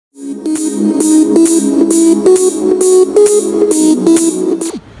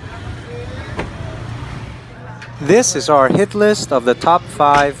This is our hit list of the top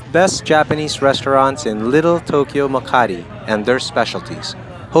 5 best Japanese restaurants in Little Tokyo, Makati, and their specialties.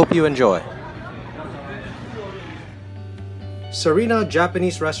 Hope you enjoy. Seryna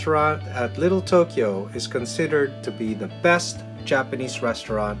Japanese Restaurant at Little Tokyo is considered to be the best Japanese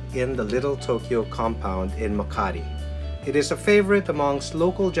restaurant in the Little Tokyo compound in Makati. It is a favorite amongst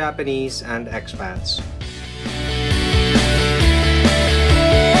local Japanese and expats.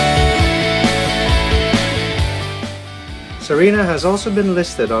 Seryna has also been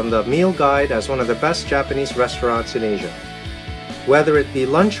listed on the meal guide as one of the best Japanese restaurants in Asia. Whether it be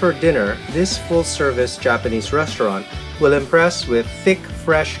lunch or dinner, this full-service Japanese restaurant will impress with thick,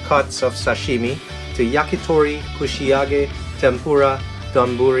 fresh cuts of sashimi to yakitori, kushiyage, tempura,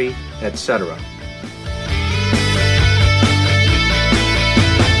 donburi, etc.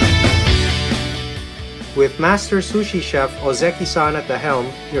 With master sushi chef Ozeki-san at the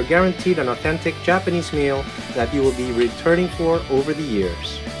helm, you're guaranteed an authentic Japanese meal that you will be returning for over the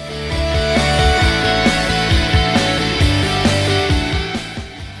years.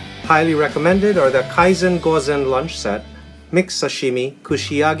 Highly recommended are the Kaizen Gozen lunch set, mixed sashimi,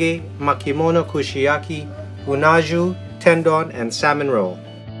 kushiyage, makimono kushiyaki, unaju, tendon, and salmon roll.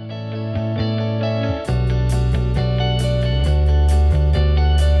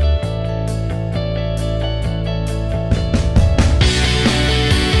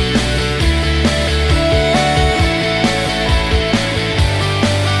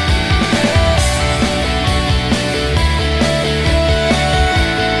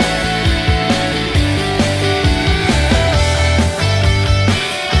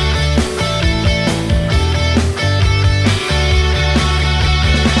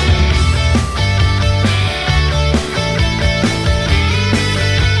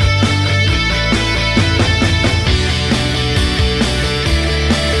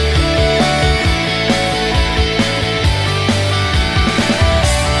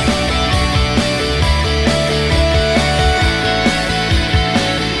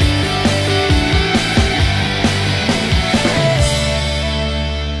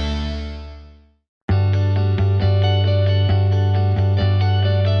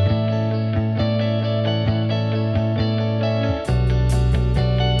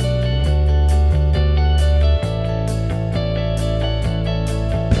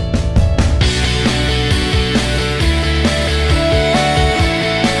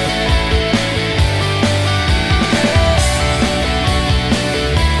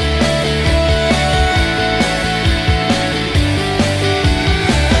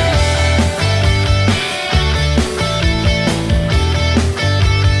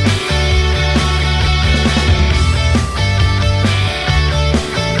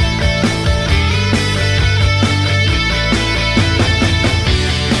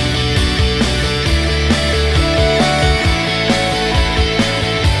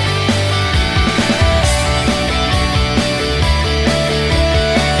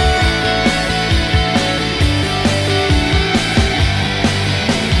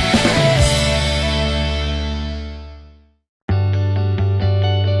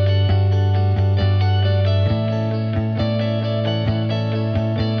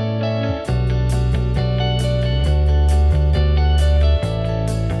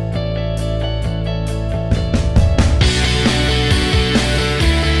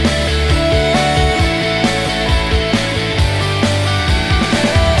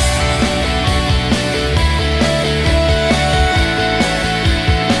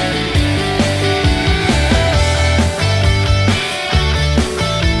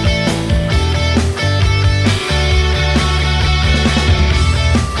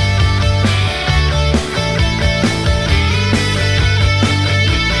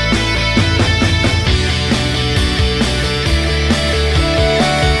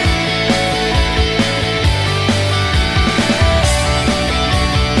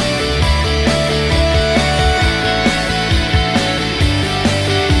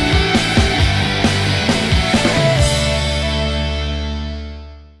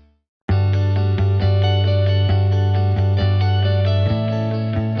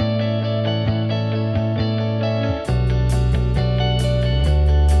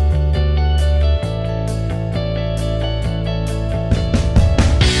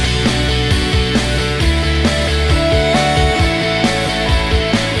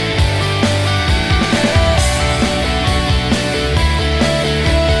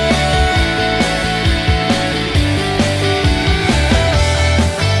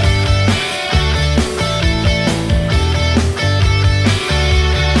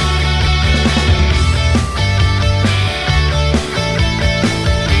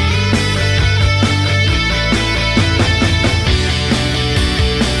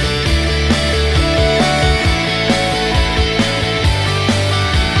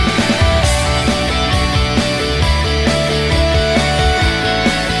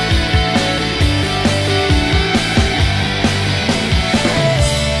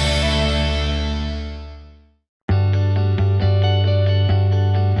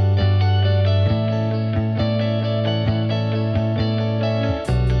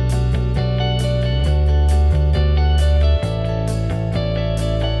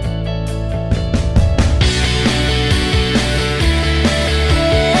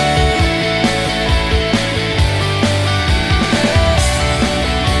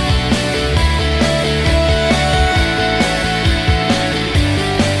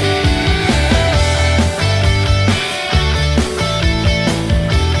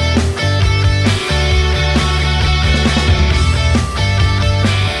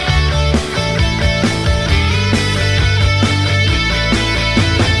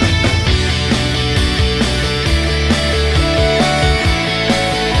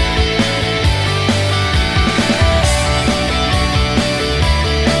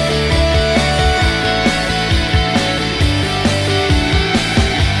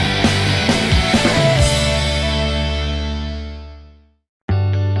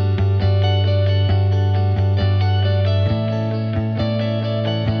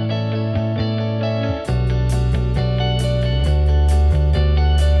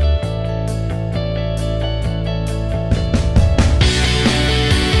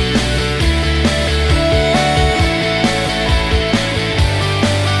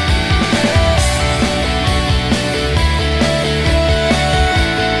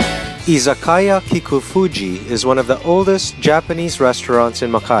 Izakaya Kikufuji is one of the oldest Japanese restaurants in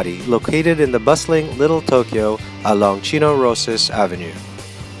Makati, located in the bustling Little Tokyo along Chino Rosas Avenue.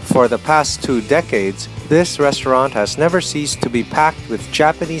 For the past 2 decades, this restaurant has never ceased to be packed with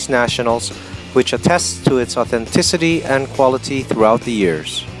Japanese nationals, which attests to its authenticity and quality throughout the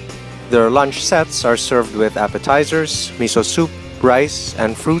years. Their lunch sets are served with appetizers, miso soup, rice,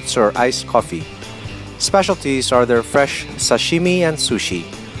 and fruits or iced coffee. Specialties are their fresh sashimi and sushi.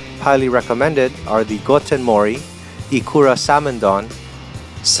 Highly recommended are the goten mori, ikura salmon don,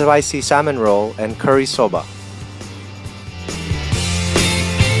 spicy salmon roll, and curry soba.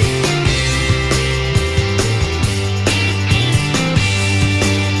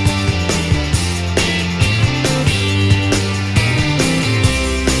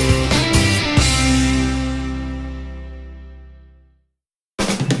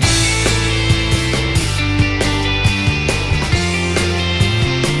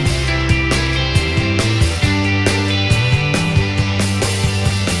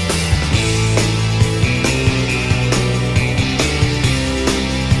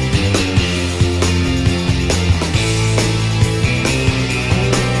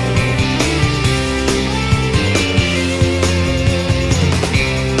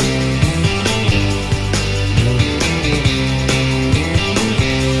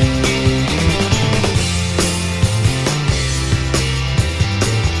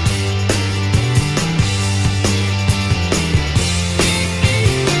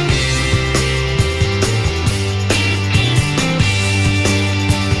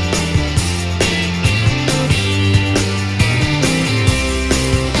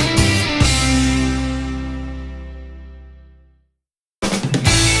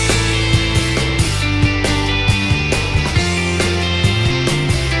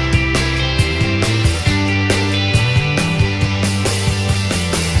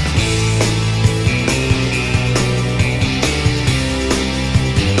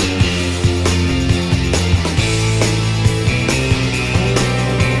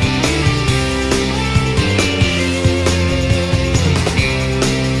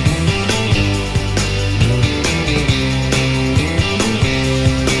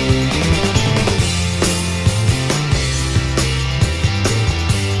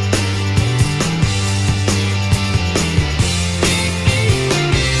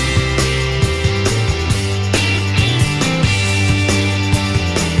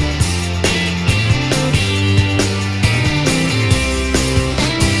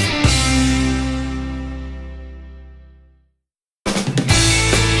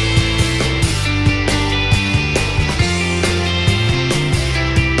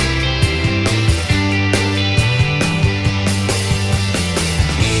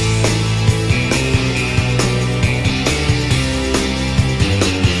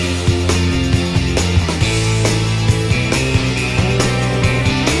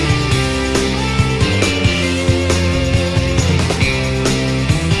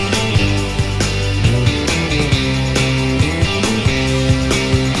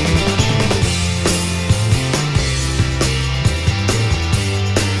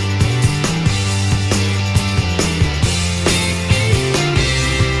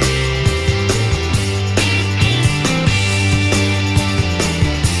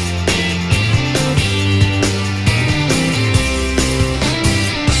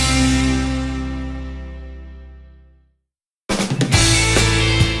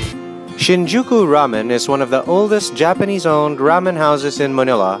 Shinjuku Ramen is one of the oldest Japanese-owned ramen houses in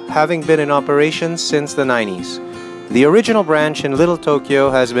Manila, having been in operation since the 90s. The original branch in Little Tokyo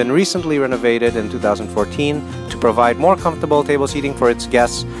has been recently renovated in 2014 to provide more comfortable table seating for its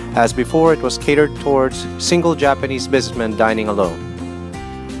guests, as before it was catered towards single Japanese businessmen dining alone.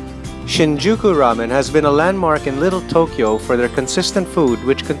 Shinjuku Ramen has been a landmark in Little Tokyo for their consistent food,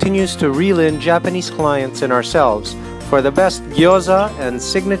 which continues to reel in Japanese clients and ourselves for the best gyoza and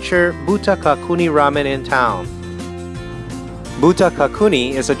signature butakakuni ramen in town.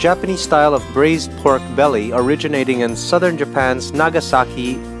 Butakakuni is a Japanese style of braised pork belly originating in southern Japan's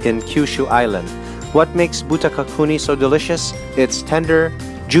Nagasaki in Kyushu Island. What makes butakakuni so delicious? It's tender,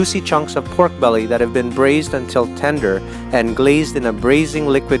 juicy chunks of pork belly that have been braised until tender and glazed in a braising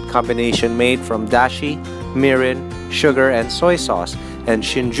liquid combination made from dashi, mirin, sugar, and soy sauce, and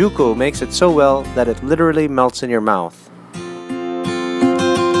Shinjuku makes it so well that it literally melts in your mouth.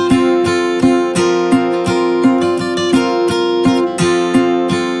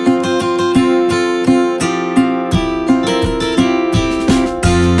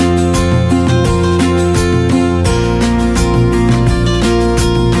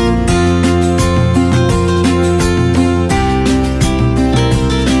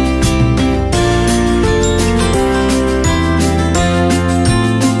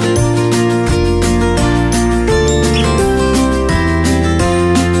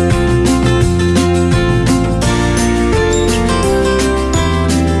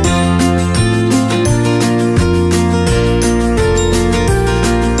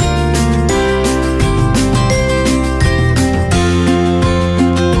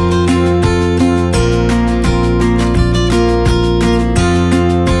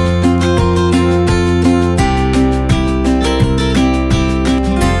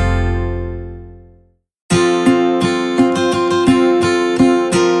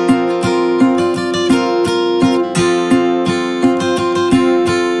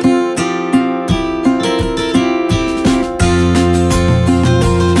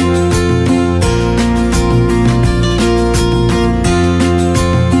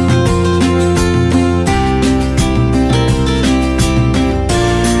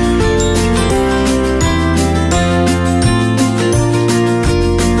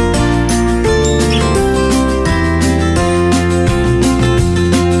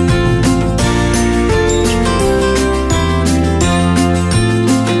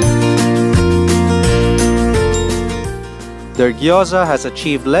 Gyoza has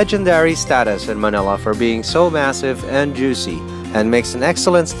achieved legendary status in Manila for being so massive and juicy, and makes an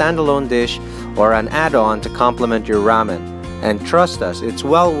excellent standalone dish or an add-on to complement your ramen. And trust us, it's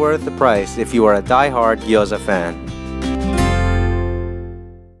well worth the price if you are a die-hard gyoza fan.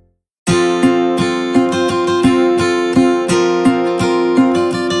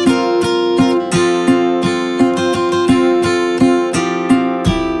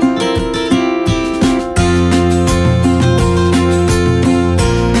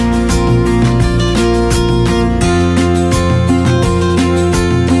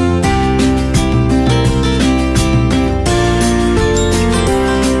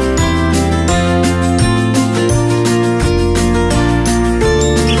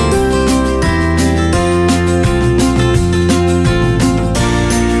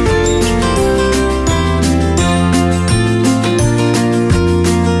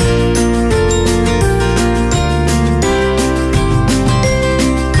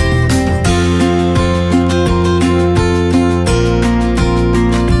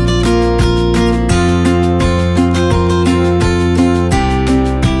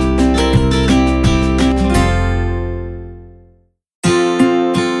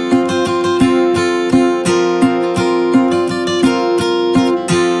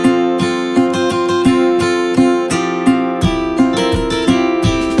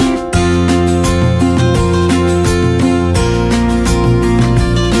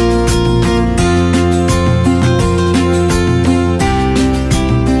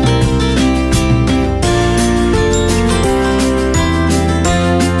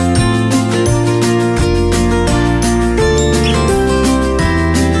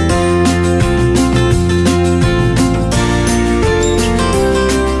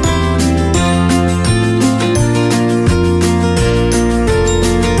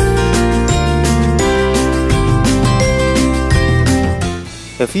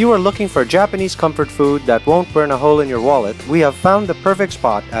 If you are looking for Japanese comfort food that won't burn a hole in your wallet, we have found the perfect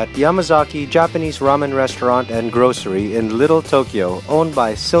spot at Yamazaki Japanese Ramen Restaurant and Grocery in Little Tokyo, owned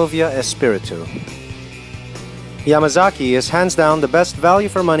by Sylvia Espiritu. Yamazaki is hands down the best value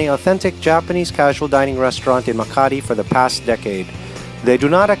for money authentic Japanese casual dining restaurant in Makati for the past decade. They do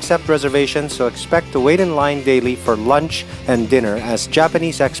not accept reservations, so expect to wait in line daily for lunch and dinner as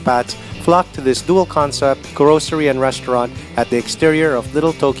Japanese expats flock to this dual concept grocery and restaurant at the exterior of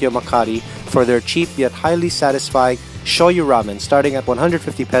Little Tokyo, Makati for their cheap yet highly satisfying shoyu ramen starting at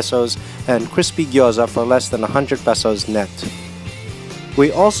 150 pesos and crispy gyoza for less than 100 pesos net.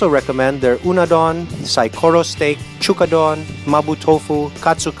 We also recommend their unadon, saikoro steak, chukadon, mabu tofu,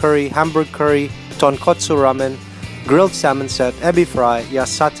 katsu curry, hamburg curry, tonkotsu ramen, grilled salmon set, ebi fry,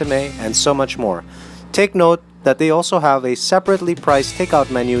 yasatame, and so much more. Take note that they also have a separately priced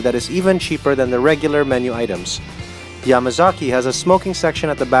takeout menu that is even cheaper than the regular menu items. Yamazaki has a smoking section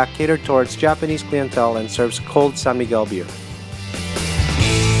at the back catered towards Japanese clientele and serves cold San Miguel beer.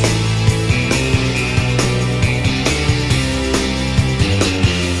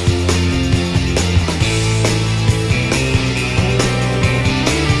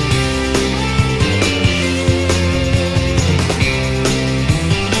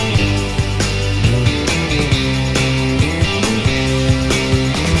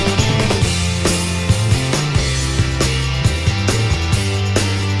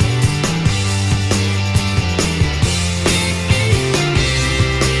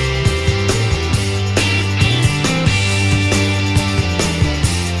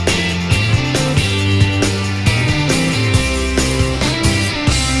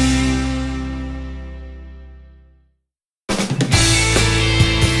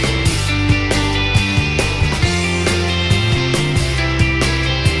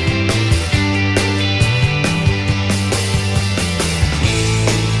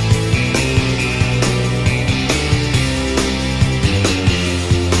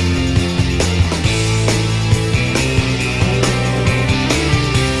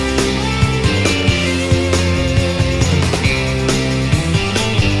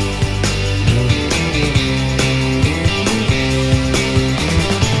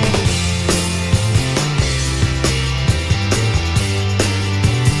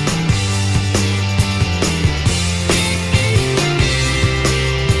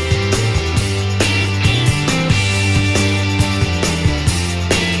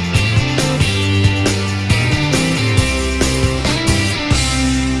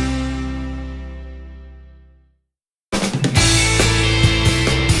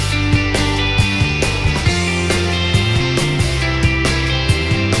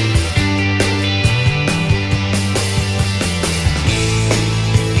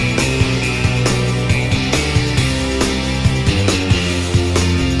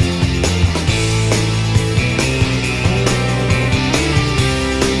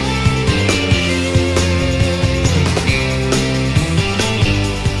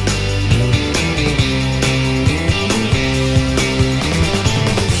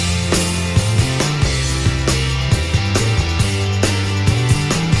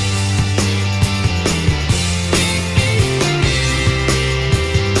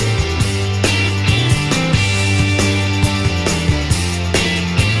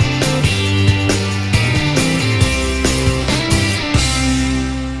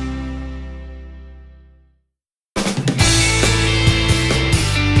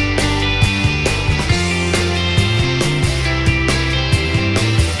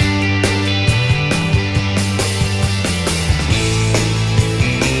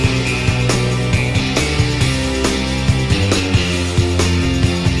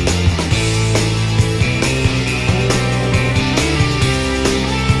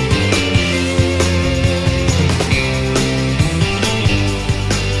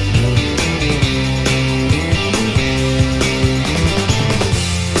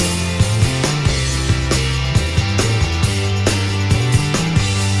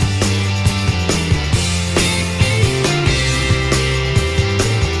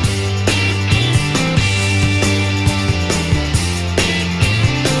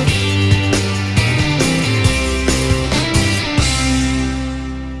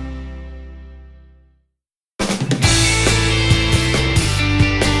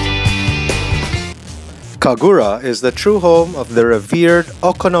 Kagura is the true home of the revered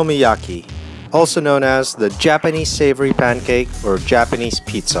okonomiyaki, also known as the Japanese savory pancake or Japanese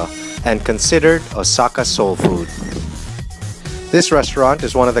pizza, and considered Osaka soul food. This restaurant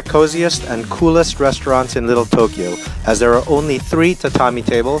is one of the coziest and coolest restaurants in Little Tokyo, as there are only 3 tatami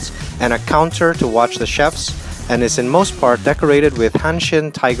tables and a counter to watch the chefs, and is in most part decorated with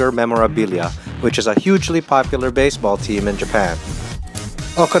Hanshin Tiger memorabilia, which is a hugely popular baseball team in Japan.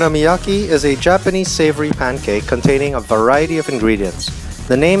 Okonomiyaki is a Japanese savory pancake containing a variety of ingredients.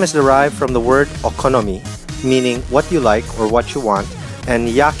 The name is derived from the word okonomi, meaning what you like or what you want, and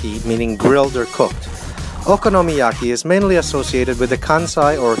yaki, meaning grilled or cooked. Okonomiyaki is mainly associated with the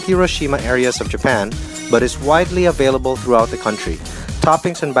Kansai or Hiroshima areas of Japan, but is widely available throughout the country.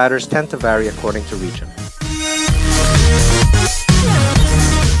 Toppings and batters tend to vary according to region.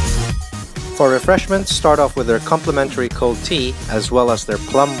 For refreshments, start off with their complimentary cold tea as well as their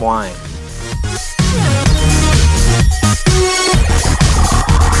plum wine.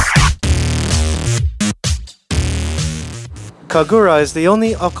 Kagura is the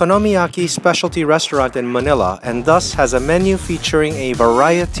only okonomiyaki specialty restaurant in Manila and thus has a menu featuring a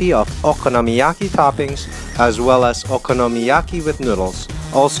variety of okonomiyaki toppings as well as okonomiyaki with noodles,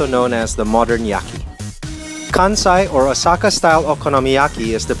 also known as the modern yaki. Kansai or Osaka-style okonomiyaki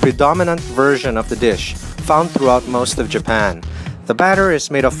is the predominant version of the dish, found throughout most of Japan. The batter is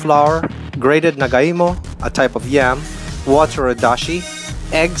made of flour, grated nagaimo, a type of yam, water or dashi,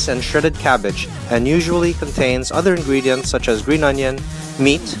 eggs and shredded cabbage, and usually contains other ingredients such as green onion,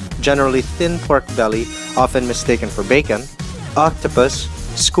 meat, generally thin pork belly, often mistaken for bacon, octopus,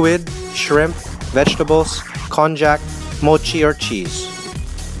 squid, shrimp, vegetables, konjac, mochi or cheese.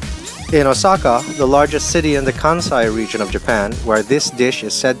 In Osaka, the largest city in the Kansai region of Japan, where this dish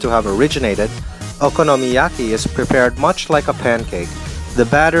is said to have originated, okonomiyaki is prepared much like a pancake. The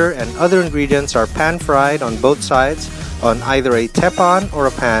batter and other ingredients are pan-fried on both sides on either a teppan or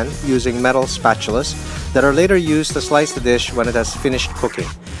a pan using metal spatulas that are later used to slice the dish when it has finished cooking.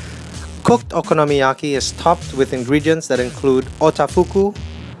 Cooked okonomiyaki is topped with ingredients that include otafuku,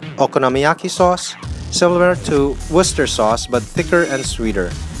 okonomiyaki sauce, similar to Worcester sauce but thicker and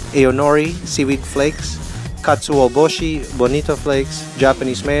sweeter, aonori, seaweed flakes, katsuoboshi, bonito flakes,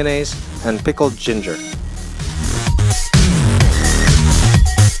 Japanese mayonnaise, and pickled ginger.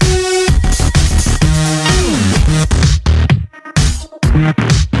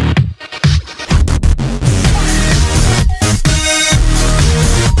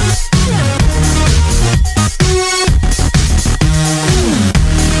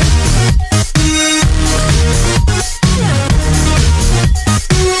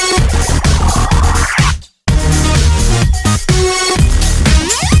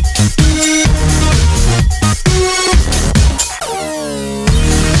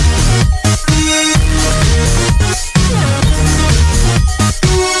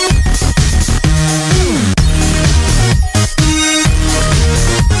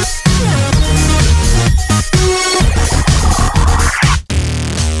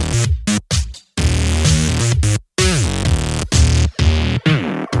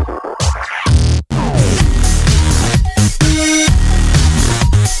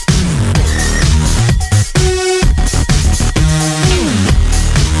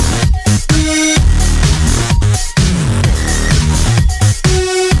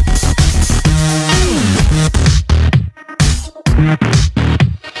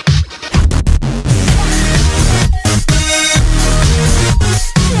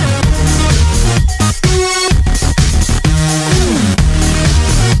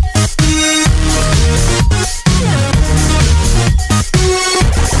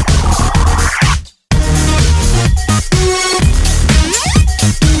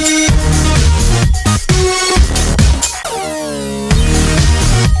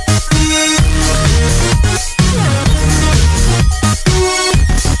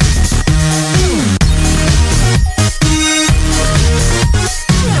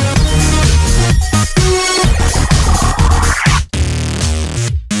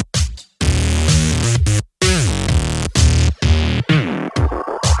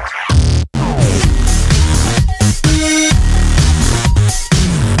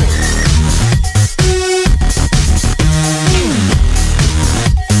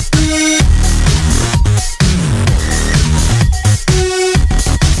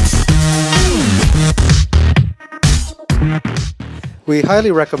 We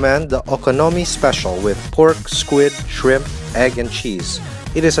highly recommend the Okonomi Special with pork, squid, shrimp, egg, and cheese.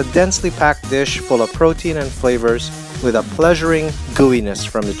 It is a densely packed dish full of protein and flavors with a pleasuring gooiness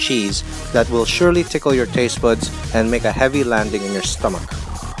from the cheese that will surely tickle your taste buds and make a heavy landing in your stomach.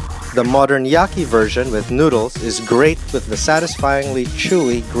 The modern yaki version with noodles is great with the satisfyingly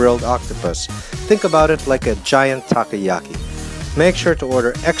chewy grilled octopus. Think about it like a giant takoyaki. Make sure to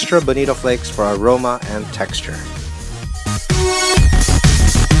order extra bonito flakes for aroma and texture.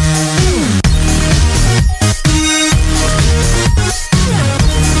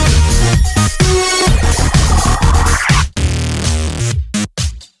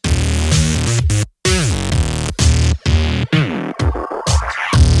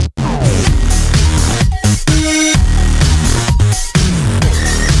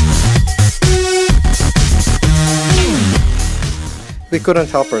 We couldn't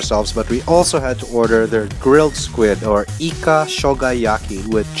help ourselves, but we also had to order their grilled squid or Ika Shogayaki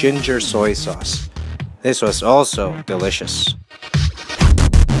with ginger soy sauce. This was also delicious.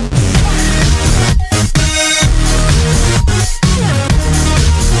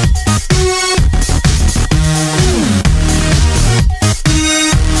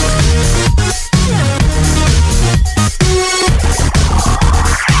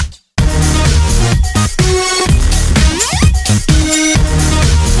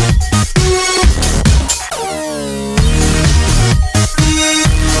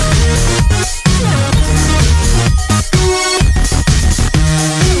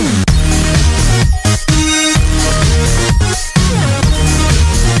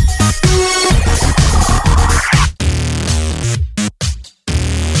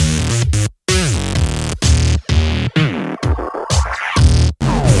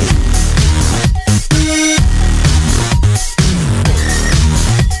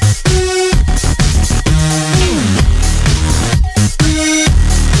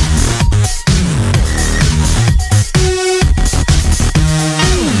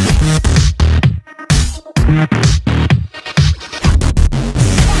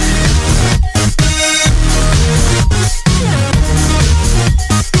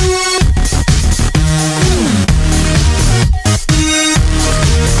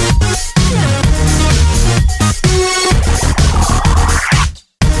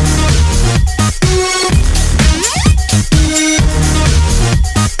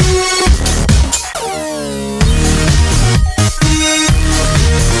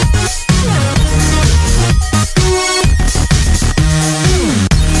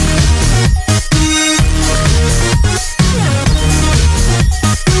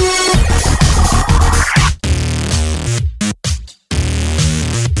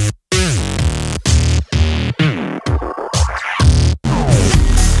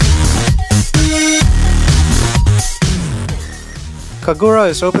 Kagura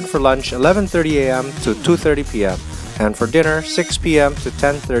is open for lunch 11:30 a.m. to 2:30 p.m. and for dinner 6 p.m. to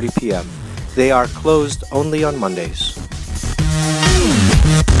 10:30 p.m. They are closed only on Mondays.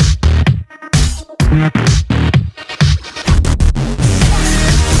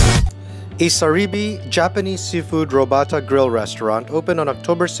 Isaribi Japanese Seafood Robata Grill Restaurant opened on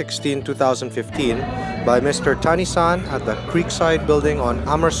October 16, 2015 by Mr. Tani-san at the Creekside Building on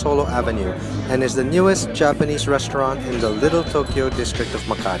Amersolo Avenue and is the newest Japanese restaurant in the Little Tokyo district of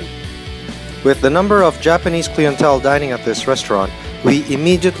Makati. With the number of Japanese clientele dining at this restaurant, we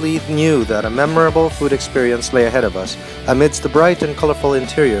immediately knew that a memorable food experience lay ahead of us amidst the bright and colorful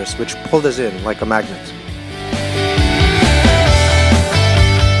interiors which pulled us in like a magnet.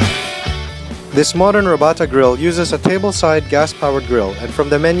 This modern Robata grill uses a table-side gas-powered grill, and from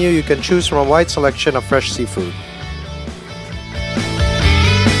the menu you can choose from a wide selection of fresh seafood.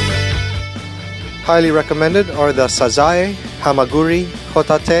 Highly recommended are the sazae, hamaguri,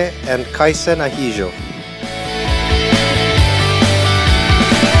 hotate, and kaisen ahijo.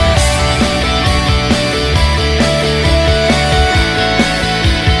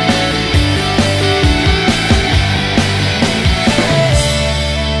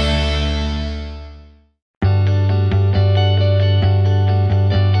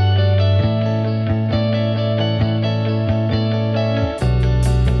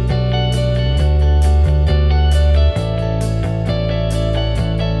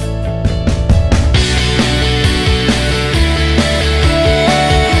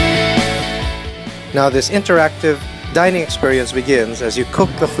 Now this interactive dining experience begins as you cook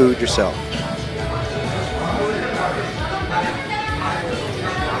the food yourself.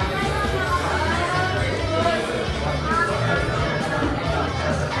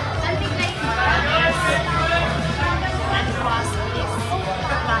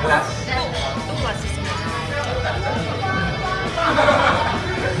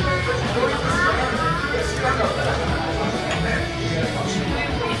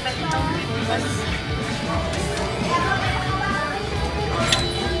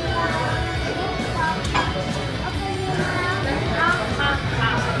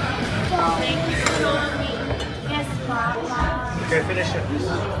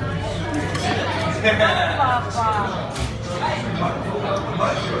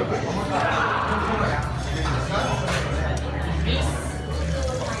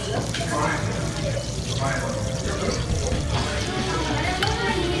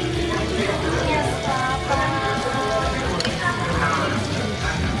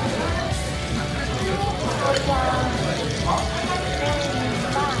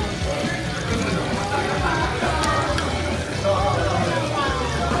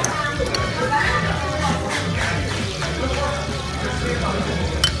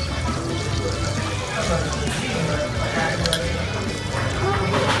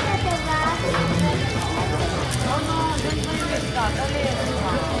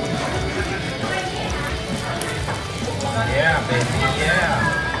 Yeah, baby,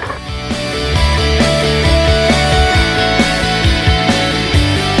 yeah.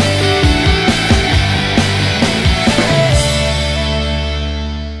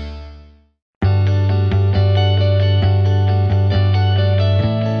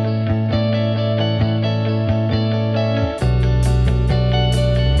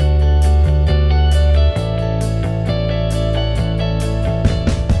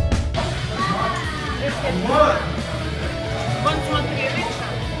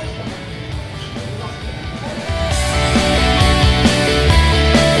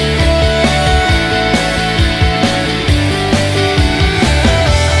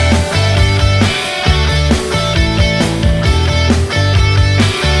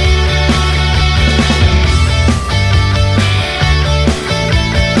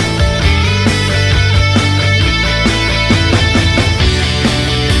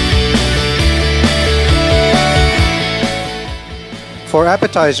 For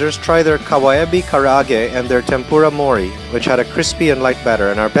appetizers, try their kawaebi karaage and their tempura mori, which had a crispy and light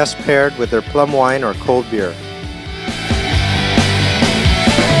batter and are best paired with their plum wine or cold beer.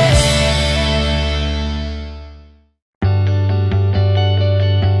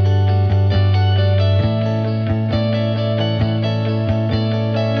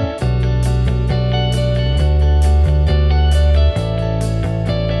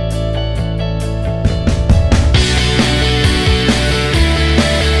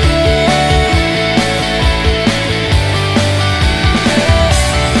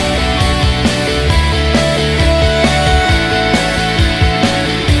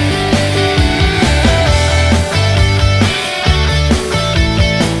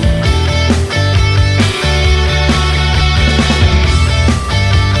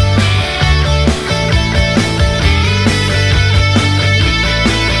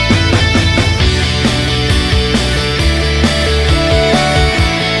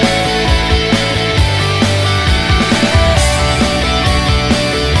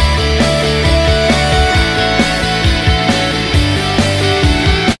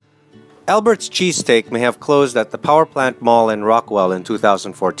 Albert's Cheesesteak may have closed at the Power Plant Mall in Rockwell in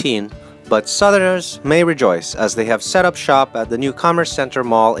 2014, but Southerners may rejoice as they have set up shop at the new Commerce Center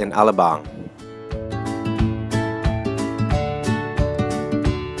Mall in Alabang.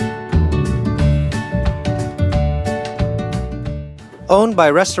 Owned by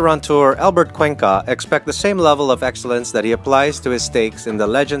restaurateur Albert Cuenca, expect the same level of excellence that he applies to his steaks in the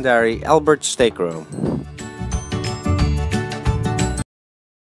legendary Albert's Steakroom.